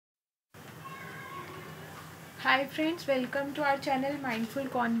Hi friends, welcome to our channel Mindful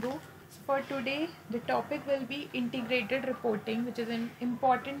Convo. For today, the topic will be integrated reporting, which is an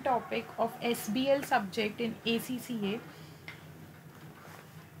important topic of SBL subject in ACCA.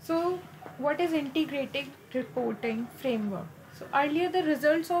 So, what is integrated reporting framework? So, earlier the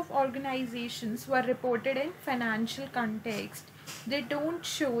results of organizations were reported in financial context. They don't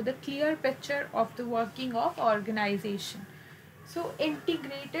show the clear picture of the working of organization. So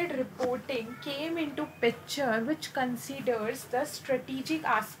integrated reporting came into picture which considers the strategic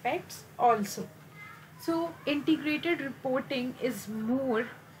aspects also. So integrated reporting is more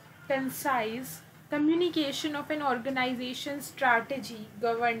concise communication of an organization's strategy,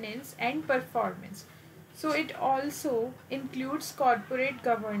 governance and performance. So it also includes corporate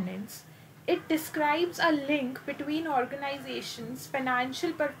governance. It describes a link between organizations'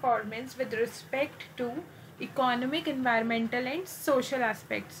 financial performance with respect to economic, environmental and social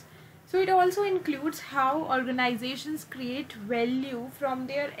aspects. So it also includes how organizations create value from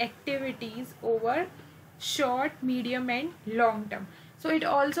their activities over short, medium and long term. So it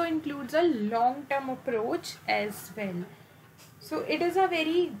also includes a long term approach as well. So it is a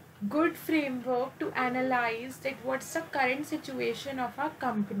very good framework to analyze that what's the current situation of our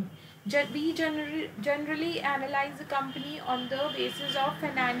company. We generally analyze the company on the basis of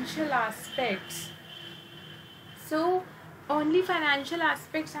financial aspects. So only financial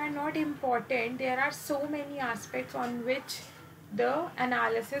aspects are not important. There are so many aspects on which the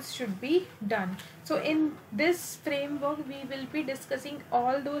analysis should be done. So in this framework we will be discussing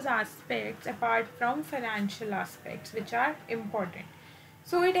all those aspects apart from financial aspects which are important.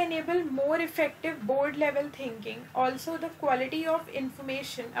 So it enables more effective board level thinking. Also the quality of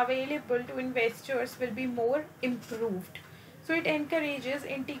information available to investors will be more improved. So it encourages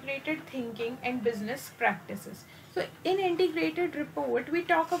integrated thinking and business practices. So in integrated report, we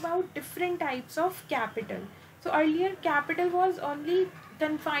talk about different types of capital. So earlier capital was only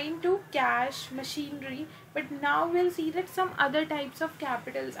confined to cash, machinery, but now we'll see that some other types of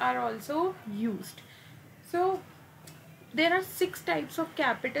capitals are also used. So there are 6 types of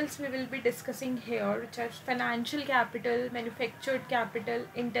capitals we will be discussing here, which are financial capital, manufactured capital,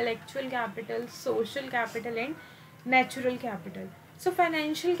 intellectual capital, social capital and natural capital. So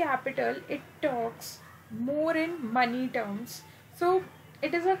financial capital, it talks more in money terms. So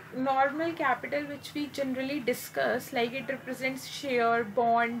it is a normal capital which we generally discuss, like it represents share,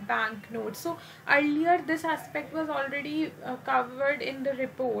 bond, bank notes. So earlier this aspect was already covered in the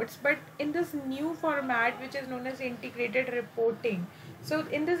reports, but in this new format which is known as integrated reporting, so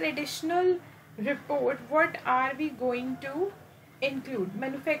in this additional report, what are we going to include?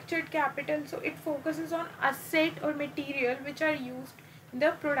 Manufactured capital, so it focuses on asset or material which are used in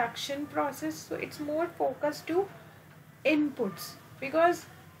the production process. So it's more focused to inputs, because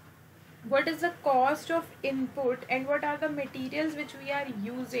what is the cost of input and what are the materials which we are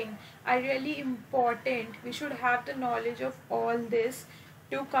using are really important. We should have the knowledge of all this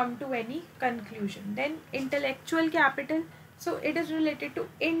to come to any conclusion. Then intellectual capital, so it is related to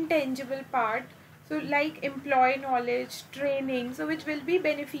intangible part, so like employee knowledge, training, so which will be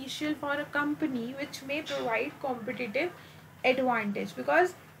beneficial for a company, which may provide competitive advantage,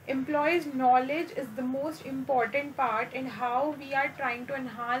 because employees knowledge is the most important part and how we are trying to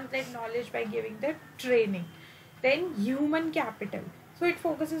enhance that knowledge by giving the training. Then human capital, so it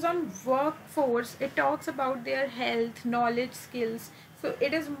focuses on workforce. It talks about their health, knowledge, skills. So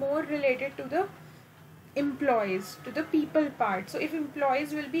it is more related to the employees, to the people part. So if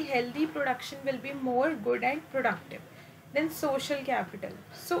employees will be healthy, production will be more good and productive. Then social capital,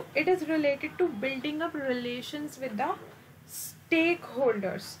 so it is related to building up relations with the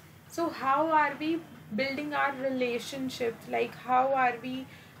stakeholders. So how are we building our relationships, like how are we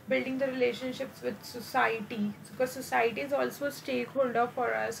building the relationships with society, because society is also a stakeholder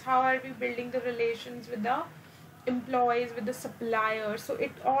for us. How are we building the relations with the employees, with the suppliers? So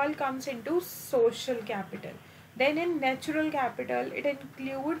it all comes into social capital. Then in natural capital, it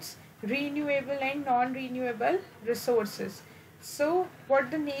includes renewable and non-renewable resources. So what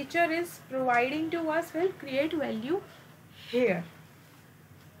the nature is providing to us will create value here.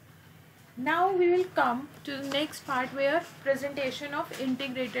 Now we will come to the next part where presentation of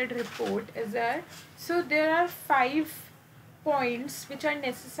integrated report is there. So there are 5 points which are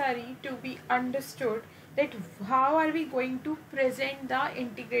necessary to be understood, that how are we going to present the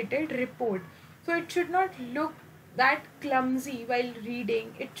integrated report. So it should not look that clumsy while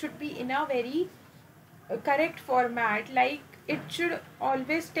reading. It should be in a very correct format, like it should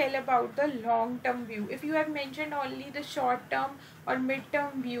always tell about the long term view. If you have mentioned only the short term or mid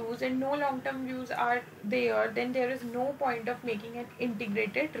term views and no long term views are there, then there is no point of making an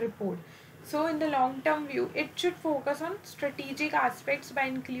integrated report. So in the long-term view, it should focus on strategic aspects by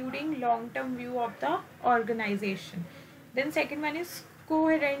including long-term view of the organization. Then second one is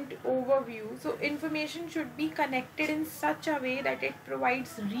coherent overview. So information should be connected in such a way that it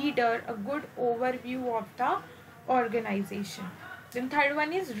provides reader a good overview of the organization. Then third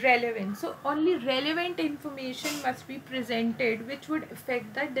one is relevant. So only relevant information must be presented which would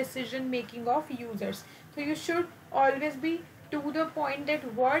affect the decision making of users. So you should always be to the point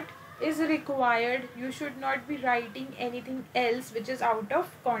that what is required. You should not be writing anything else which is out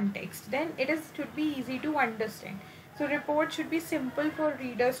of context. Then it should be easy to understand. So report should be simple for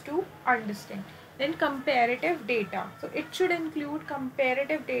readers to understand. Then comparative data. So it should include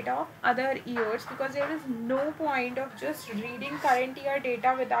comparative data of other years, because there is no point of just reading current year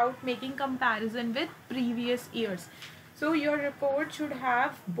data without making comparison with previous years. So your report should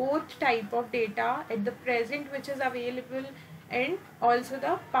have both type of data at the present which is available and also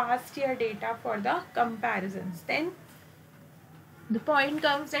the past year data for the comparisons. Then the point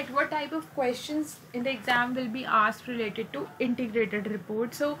comes that what type of questions in the exam will be asked related to integrated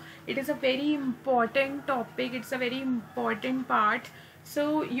report. So it is a very important topic, it's a very important part.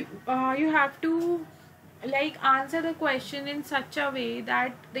 So you have to like answer the question in such a way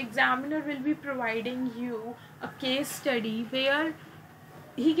that the examiner will be providing you a case study where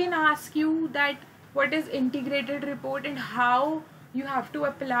he can ask you that what is integrated report and how you have to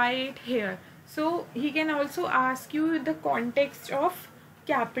apply it here. So he can also ask you the context of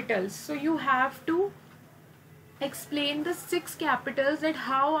capitals. So you have to explain the 6 capitals, that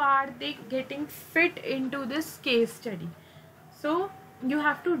how are they getting fit into this case study. So you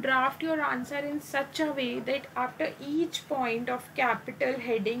have to draft your answer in such a way that after each point of capital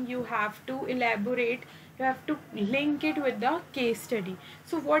heading you have to elaborate, you have to link it with the case study.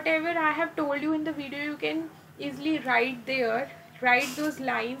 So whatever I have told you in the video, you can easily write there, write those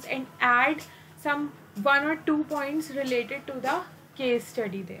lines and add some 1 or 2 points related to the case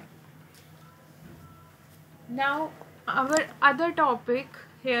study there. Now our other topic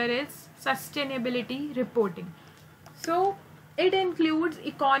here is sustainability reporting. So it includes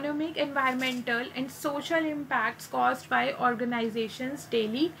economic, environmental and social impacts caused by organizations'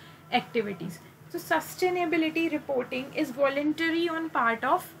 daily activities. So sustainability reporting is voluntary on part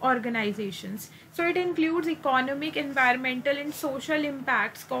of organizations. So it includes economic, environmental and social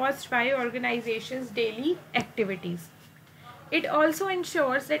impacts caused by organizations' daily activities. It also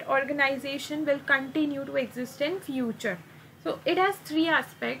ensures that organization will continue to exist in future. So it has 3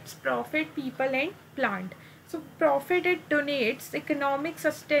 aspects: profit, people and plant. So profit, it donates economic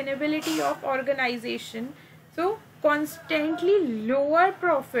sustainability of organization. So constantly lower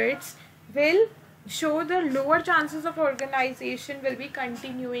profits will show the lower chances of organization will be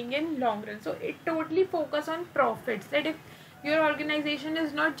continuing in long run. So it totally focus on profits, that if your organization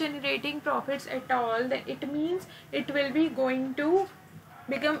is not generating profits at all, then it means it will be going to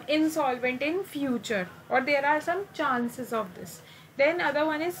become insolvent in future, or there are some chances of this. Then other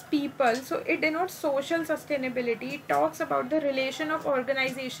one is people. So it denotes social sustainability. It talks about the relation of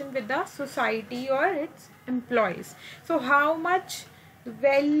organization with the society or its employees. So how much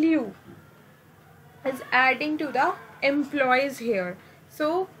value is adding to the employees here.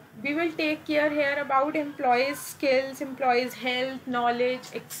 So we will take care here about employees' skills, employees' health, knowledge,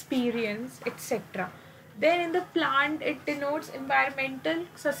 experience, etc. Then in the plant, it denotes environmental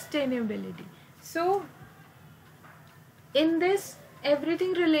sustainability. So in this,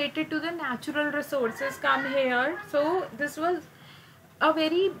 everything related to the natural resources come here. So this was a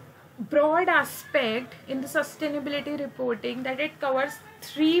very broad aspect in the sustainability reporting, that it covers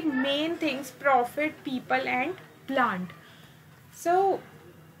 3 main things: profit, people and plant. So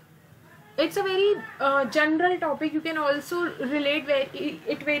it's a very general topic. You can also relate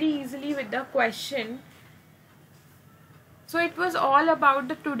it very easily with the question. So it was all about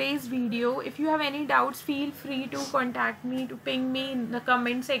the today's video. If you have any doubts, feel free to contact me, to ping me in the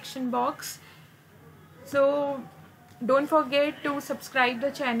comment section box. So don't forget to subscribe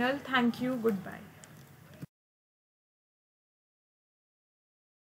the channel. Thank you. Goodbye.